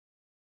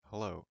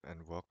Hello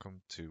and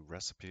welcome to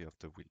Recipe of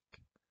the Week.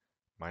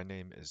 My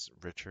name is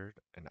Richard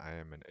and I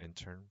am an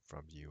intern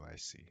from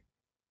UIC.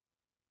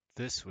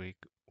 This week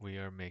we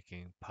are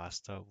making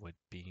pasta with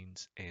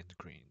beans and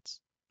greens.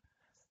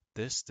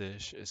 This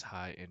dish is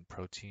high in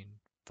protein,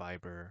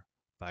 fiber,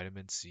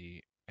 vitamin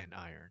C, and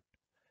iron.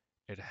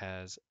 It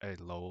has a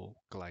low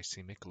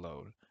glycemic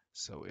load,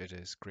 so it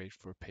is great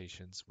for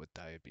patients with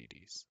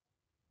diabetes.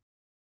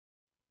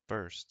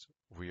 First,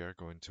 we are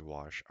going to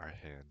wash our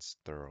hands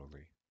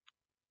thoroughly.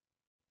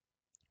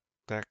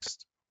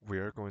 Next, we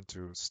are going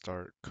to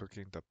start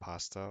cooking the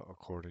pasta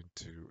according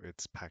to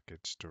its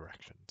package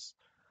directions.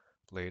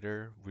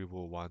 Later, we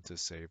will want to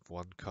save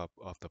 1 cup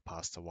of the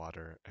pasta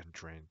water and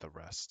drain the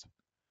rest.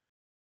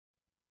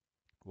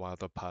 While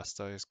the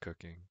pasta is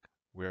cooking,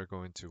 we are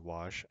going to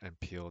wash and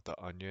peel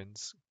the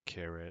onions,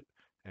 carrot,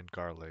 and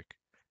garlic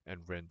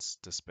and rinse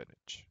the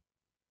spinach.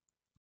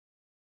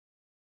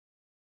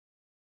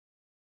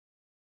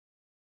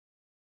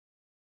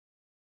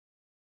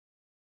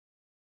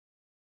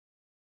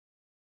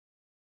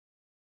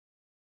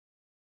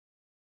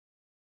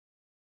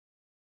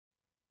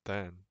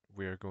 Then,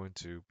 we are going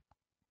to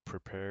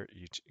prepare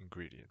each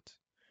ingredient.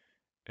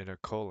 In a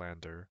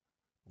colander,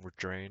 we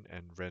drain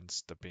and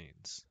rinse the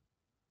beans.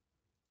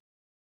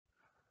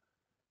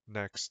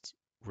 Next,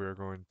 we're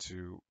going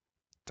to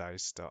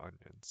dice the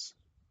onions,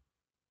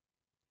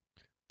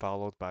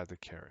 followed by the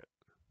carrot,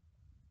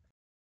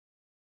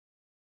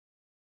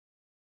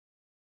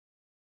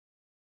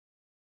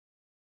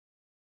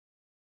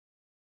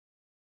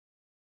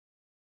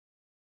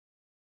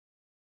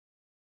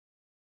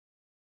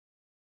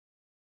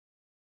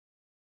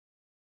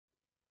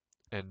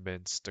 and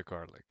mince the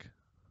garlic.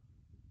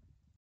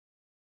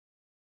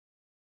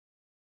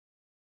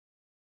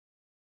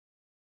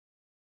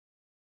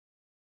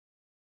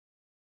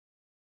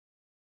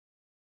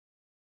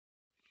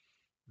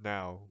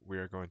 Now we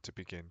are going to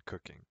begin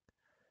cooking.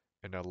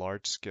 In a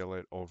large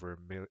skillet over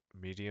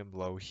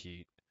medium-low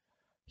heat,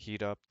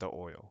 heat up the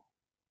oil.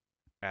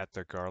 Add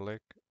the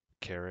garlic,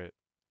 carrot,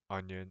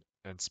 onion,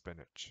 and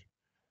spinach.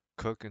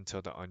 Cook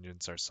until the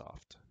onions are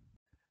soft.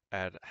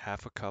 Add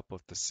half a cup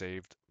of the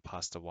saved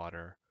pasta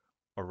water,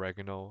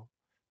 oregano,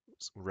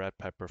 red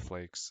pepper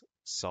flakes,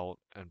 salt,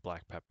 and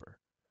black pepper.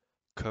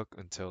 Cook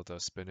until the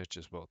spinach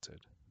is wilted.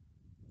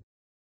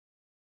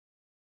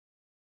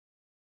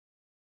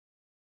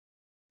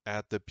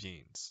 Add the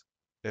beans.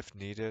 If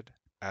needed,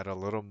 add a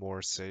little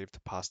more saved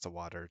pasta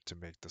water to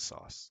make the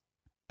sauce.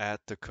 Add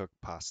the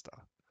cooked pasta.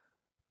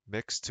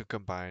 Mix to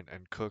combine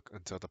and cook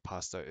until the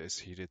pasta is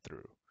heated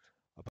through.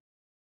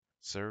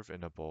 Serve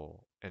in a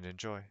bowl and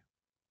enjoy.